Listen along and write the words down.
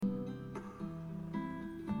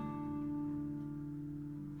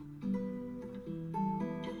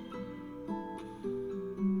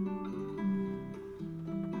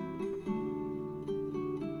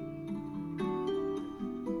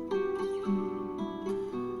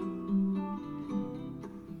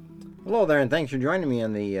Hello there, and thanks for joining me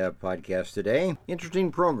on the podcast today.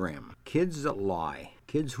 Interesting program. Kids that lie.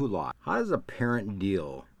 Kids who lie. How does a parent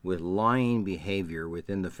deal with lying behavior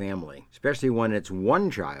within the family, especially when it's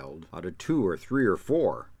one child out of 2 or 3 or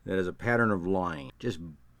 4 that has a pattern of lying? Just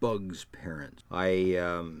bugs parents. I,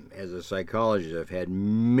 as a psychologist, have had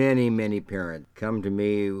many parents come to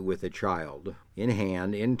me with a child in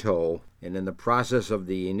hand, in tow, and in the process of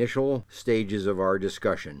the initial stages of our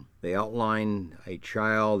discussion, they outline a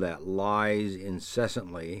child that lies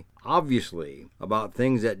incessantly, obviously, about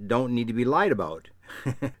things that don't need to be lied about,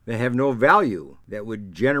 that have no value, that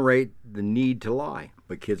would generate the need to lie.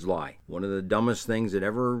 But kids lie. One of the dumbest things that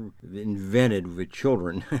ever invented with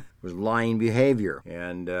children was lying behavior.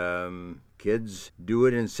 And kids do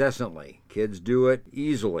it incessantly. Kids do it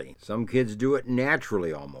easily. Some kids do it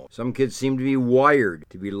naturally almost. Some kids seem to be wired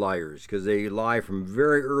to be liars because they lie from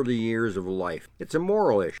very early years of life. It's a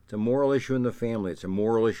moral issue. It's a moral issue in the family. It's a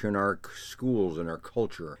moral issue in our schools, in our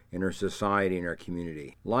culture, in our society, in our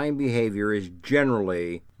community. Lying behavior is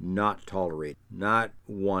generally not tolerated, not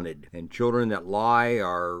wanted. And children that lie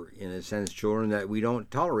are, in a sense, children that we don't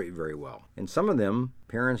tolerate very well. And some of them,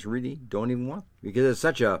 parents really don't even want, because it's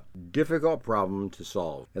such a difficult problem to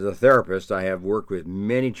solve. As a therapist, I have worked with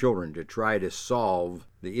many children to try to solve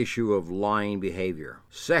the issue of lying behavior.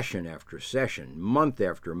 Session after session, month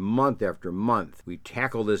after month after month, we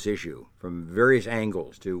tackle this issue from various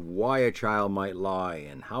angles to why a child might lie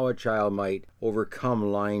and how a child might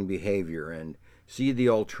overcome lying behavior and see the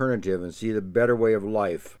alternative and see the better way of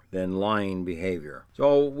life than lying behavior.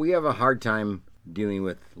 So we have a hard time dealing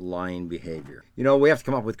with lying behavior. You know, we have to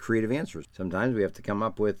come up with creative answers. Sometimes we have to come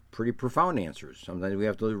up with pretty profound answers. Sometimes we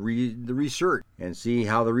have to read the research and see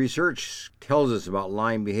how the research tells us about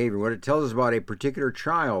lying behavior, what it tells us about a particular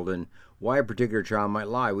child and why a particular child might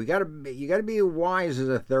lie. You got to be wise as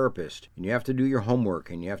a therapist, and you have to do your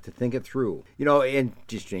homework, and you have to think it through. You know, and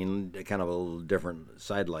just in kind of a little different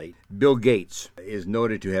sidelight, Bill Gates is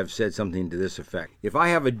noted to have said something to this effect: if I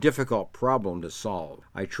have a difficult problem to solve,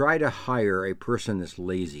 I try to hire a person that's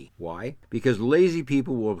lazy. Why? Because lazy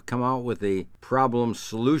people will come out with a problem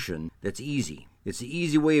solution that's easy. It's the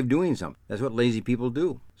easy way of doing something. That's what lazy people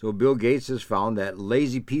do. So Bill Gates has found that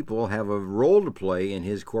lazy people have a role to play in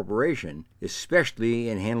his corporation, especially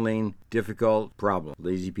in handling difficult problems.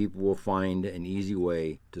 Lazy people will find an easy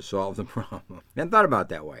way to solve the problem. And thought about it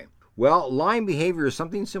that way. Well, lying behavior is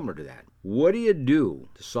something similar to that. What do you do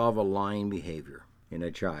to solve a lying behavior in a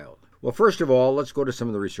child? Well, first of all, let's go to some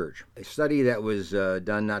of the research. A study that was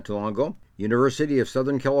done not too long ago, University of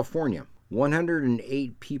Southern California.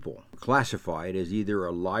 108 people classified as either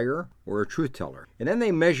a liar or a truth teller. And then they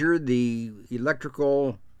measured the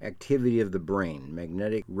electrical activity of the brain,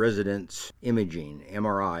 magnetic resonance imaging,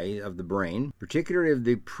 MRI of the brain, particularly of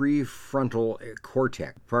the prefrontal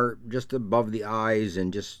cortex, part just above the eyes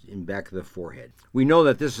and just in back of the forehead. We know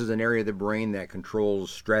that this is an area of the brain that controls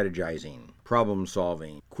strategizing, problem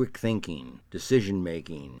solving, quick thinking, decision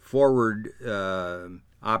making, forward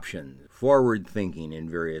thinking in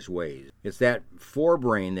various ways. It's that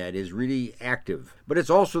forebrain that is really active, but it's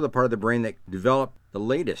also the part of the brain that developed the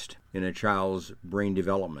latest in a child's brain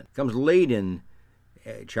development. It comes late in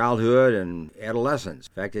childhood and adolescence.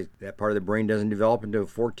 In fact, that part of the brain doesn't develop until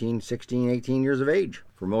 14, 16, 18 years of age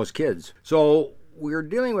for most kids. So we're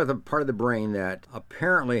dealing with a part of the brain that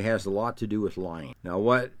apparently has a lot to do with lying. Now,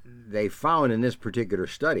 what they found in this particular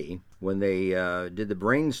study, when they did the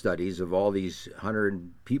brain studies of all these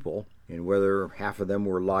 100 people, and whether half of them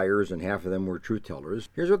were liars and half of them were truth tellers,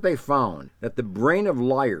 here's what they found: that the brain of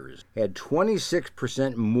liars had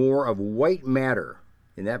 26% more of white matter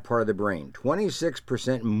in that part of the brain.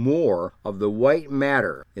 26% more of the white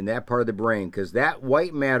matter in that part of the brain, because that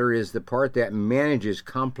white matter is the part that manages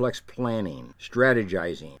complex planning,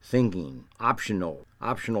 strategizing, thinking, optional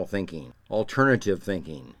thinking, alternative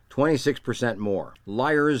thinking. 26% more.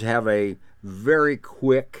 Liars have a very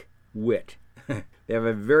quick wit. They have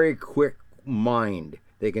a very quick mind.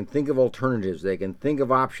 They can think of alternatives. They can think of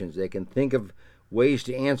options. They can think of ways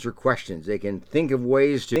to answer questions. They can think of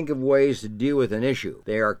ways to deal with an issue.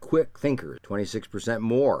 They are quick thinkers. 26%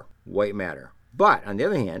 more white matter. But on the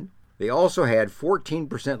other hand, they also had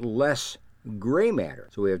 14% less gray matter.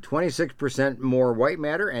 So we have 26% more white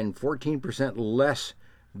matter and 14% less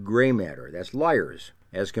gray matter. That's liars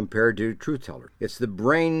as compared to truth tellers. It's the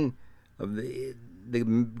brain of the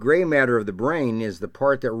gray matter of the brain is the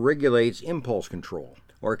part that regulates impulse control,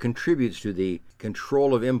 or contributes to the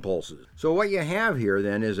control of impulses. So what you have here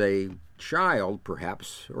then is a child,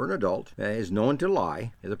 perhaps, or an adult, that is known to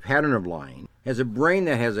lie, has a pattern of lying, has a brain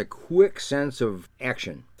that has a quick sense of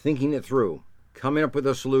action, thinking it through, coming up with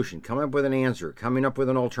a solution, coming up with an answer, coming up with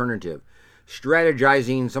an alternative,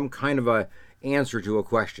 strategizing some kind of a answer to a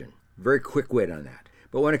question. Very quick wit on that.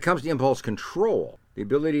 But when it comes to impulse control, the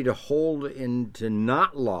ability to hold and to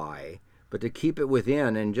not lie, but to keep it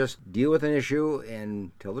within and just deal with an issue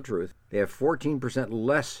and tell the truth, they have 14%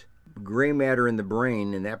 less gray matter in the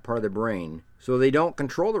brain, in that part of the brain, so they don't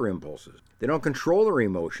control their impulses. They don't control their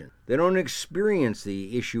emotion. They don't experience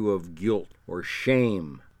the issue of guilt or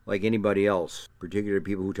shame like anybody else, particularly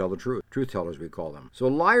people who tell the truth. Truth tellers, we call them. So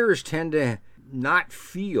liars tend to not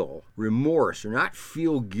feel remorse or not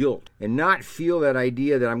feel guilt and not feel that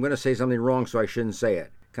idea that I'm going to say something wrong so I shouldn't say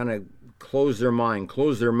it. Kind of close their mind,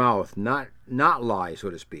 close their mouth, not lie, so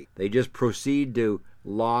to speak. They just proceed to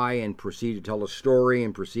lie and proceed to tell a story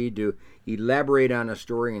and proceed to elaborate on a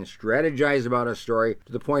story and strategize about a story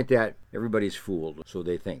to the point that everybody's fooled, so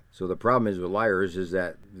they think. So the problem is with liars is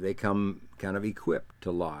that they come kind of equipped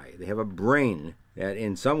to lie. They have a brain that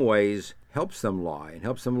in some ways helps them lie and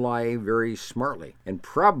helps them lie very smartly and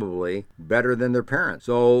probably better than their parents.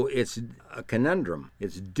 So it's a conundrum.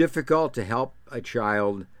 It's difficult to help a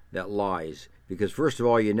child that lies because first of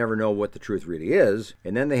all, you never know what the truth really is,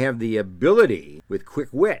 and then they have the ability with quick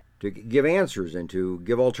wit to give answers and to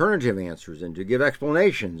give alternative answers and to give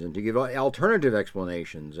explanations and to give alternative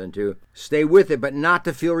explanations and to stay with it, but not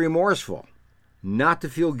to feel remorseful, not to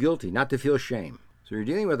feel guilty, not to feel shame. So you're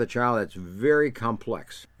dealing with a child that's very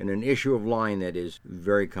complex and an issue of lying that is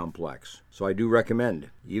very complex. So I do recommend,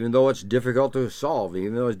 even though it's difficult to solve,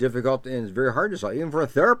 even though it's difficult and it's very hard to solve, even for a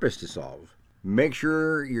therapist to solve, make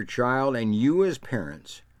sure your child and you as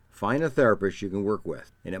parents find a therapist you can work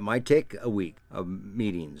with. And it might take a week of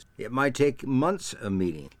meetings. It might take months of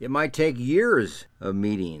meetings. It might take years of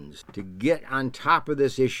meetings to get on top of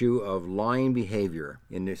this issue of lying behavior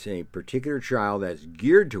in this a particular child that's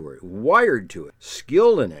geared to it, wired to it,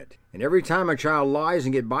 skilled in it. And every time a child lies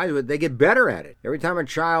and gets by with it, they get better at it. Every time a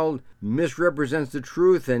child misrepresents the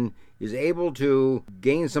truth and is able to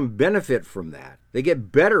gain some benefit from that, they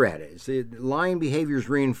get better at it. See, lying behavior is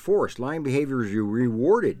reinforced. Lying behavior is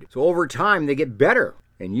rewarded. So over time, they get better.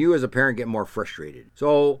 And you as a parent get more frustrated.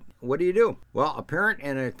 So what do? Well, a parent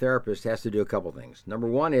and a therapist has to do a couple things. Number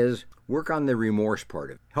one is work on the remorse part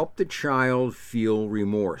of it. Help the child feel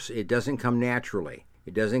remorse. It doesn't come naturally.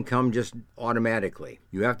 It doesn't come just automatically.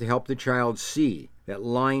 You have to help the child see that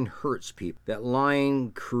lying hurts people, that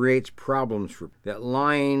lying creates problems for people, that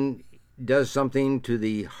lying does something to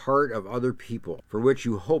the heart of other people for which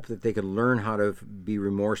you hope that they can learn how to be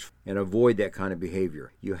remorseful and avoid that kind of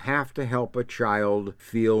behavior. You have to help a child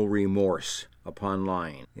feel remorse upon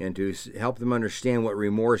lying and to help them understand what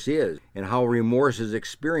remorse is and how remorse is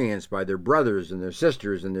experienced by their brothers and their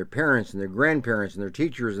sisters and their parents and their grandparents and their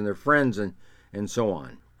teachers and their friends and so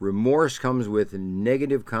on. Remorse comes with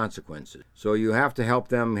negative consequences. So you have to help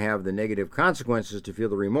them have the negative consequences to feel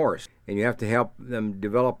the remorse. And you have to help them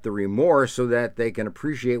develop the remorse so that they can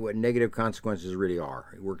appreciate what negative consequences really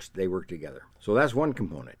are. They work together. So that's one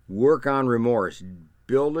component. Work on remorse.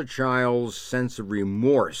 Build a child's sense of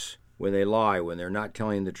remorse when they lie, when they're not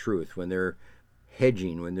telling the truth, when they're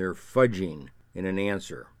hedging, when they're fudging in an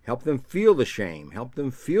answer. Help them feel the shame. Help them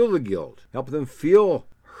feel the guilt. Help them feel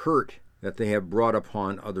hurt that they have brought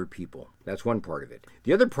upon other people. That's one part of it.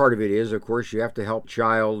 The other part of it is, of course, you have to help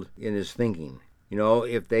child in his thinking. You know,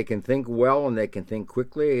 if they can think well and they can think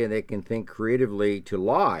quickly and they can think creatively to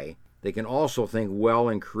lie, they can also think well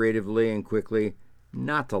and creatively and quickly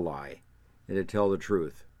not to lie and to tell the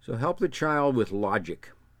truth. So help the child with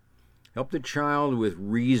logic. Help the child with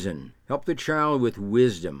reason. Help the child with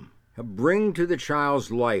wisdom. Bring to the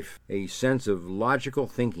child's life a sense of logical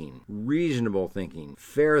thinking, reasonable thinking,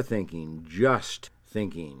 fair thinking, just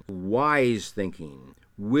thinking, wise thinking,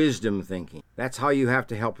 wisdom thinking. That's how you have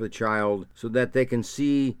to help the child so that they can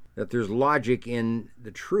see that there's logic in the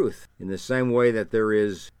truth in the same way that there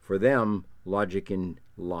is, for them, logic in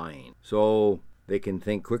lying. So they can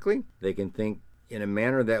think quickly, they can think in a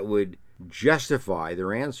manner that would justify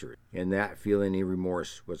their answer and not feel any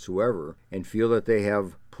remorse whatsoever and feel that they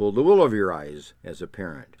have pulled the wool over your eyes as a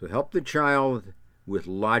parent. So help the child with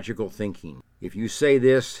logical thinking. If you say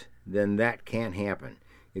this, then that can't happen.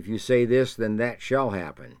 If you say this, then that shall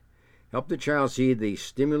happen. Help the child see the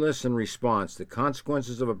stimulus and response, the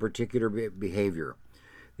consequences of a particular behavior,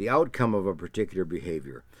 the outcome of a particular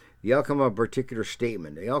behavior, the outcome of a particular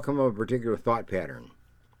statement, the outcome of a particular thought pattern.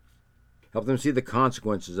 Help them see the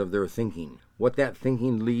consequences of their thinking, what that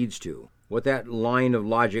thinking leads to, what that line of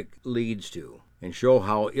logic leads to, and show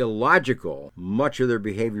how illogical much of their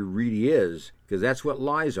behavior really is, because that's what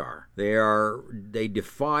lies are. They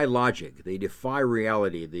defy logic, they defy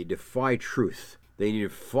reality, they defy truth, they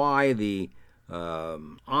defy the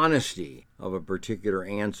honesty of a particular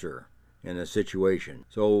answer in a situation.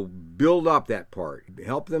 So build up that part.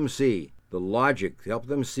 Help them see the logic. Help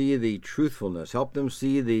them see the truthfulness. Help them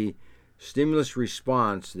see the stimulus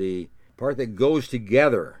response, the part that goes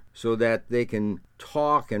together, so that they can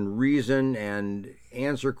talk and reason and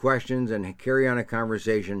answer questions and carry on a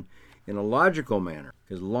conversation in a logical manner.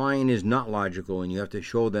 Because lying is not logical, and you have to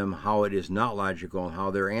show them how it is not logical and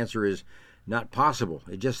how their answer is not possible.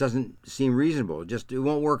 It just doesn't seem reasonable. It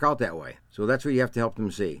won't work out that way. So that's what you have to help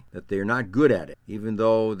them see, that they're not good at it, even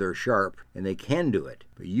though they're sharp and they can do it.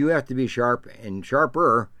 But you have to be sharp and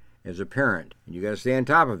sharper as a parent, and you got to stay on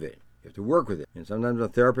top of it. You have to work with it. And sometimes a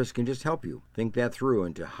therapist can just help you think that through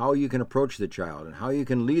into how you can approach the child and how you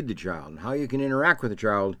can lead the child and how you can interact with the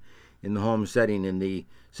child in the home setting, in the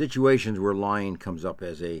situations where lying comes up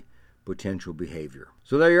as a potential behavior.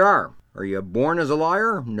 So there you are. Are you born as a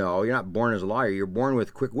liar? No, you're not born as a liar. You're born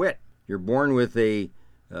with quick wit. You're born with a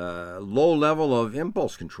low level of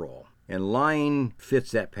impulse control. And lying fits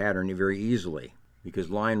that pattern very easily, because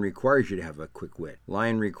lying requires you to have a quick wit.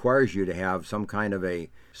 Lying requires you to have some kind of a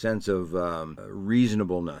sense of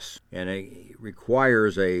reasonableness, and it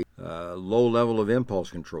requires a low level of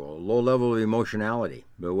impulse control, a low level of emotionality.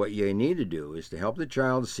 But what you need to do is to help the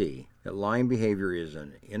child see that lying behavior is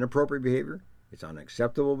an inappropriate behavior, it's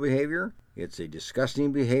unacceptable behavior, it's a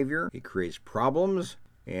disgusting behavior, it creates problems,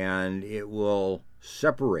 and it will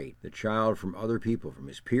separate the child from other people, from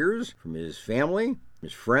his peers, from his family,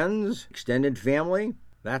 his friends, extended family.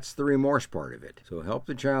 That's the remorse part of it. So help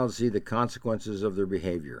the child see the consequences of their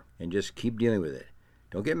behavior and just keep dealing with it.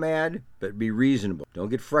 Don't get mad, but be reasonable. Don't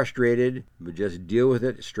get frustrated, but just deal with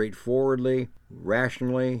it straightforwardly,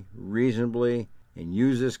 rationally, reasonably, and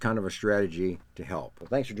use this kind of a strategy to help. Well,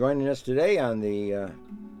 thanks for joining us today on the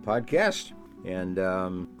podcast, and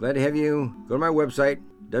glad to have you. Go to my website,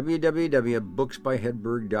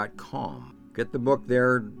 www.booksbyhedberg.com. Get the book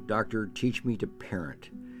there, Dr. Teach Me to Parent.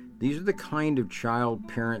 These are the kind of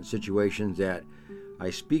child-parent situations that I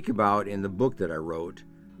speak about in the book that I wrote,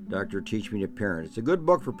 Dr. Teach Me to Parent. It's a good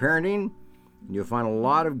book for parenting, and you'll find a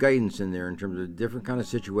lot of guidance in there in terms of different kind of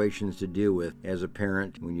situations to deal with as a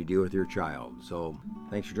parent when you deal with your child. So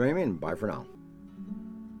thanks for joining me, and bye for now.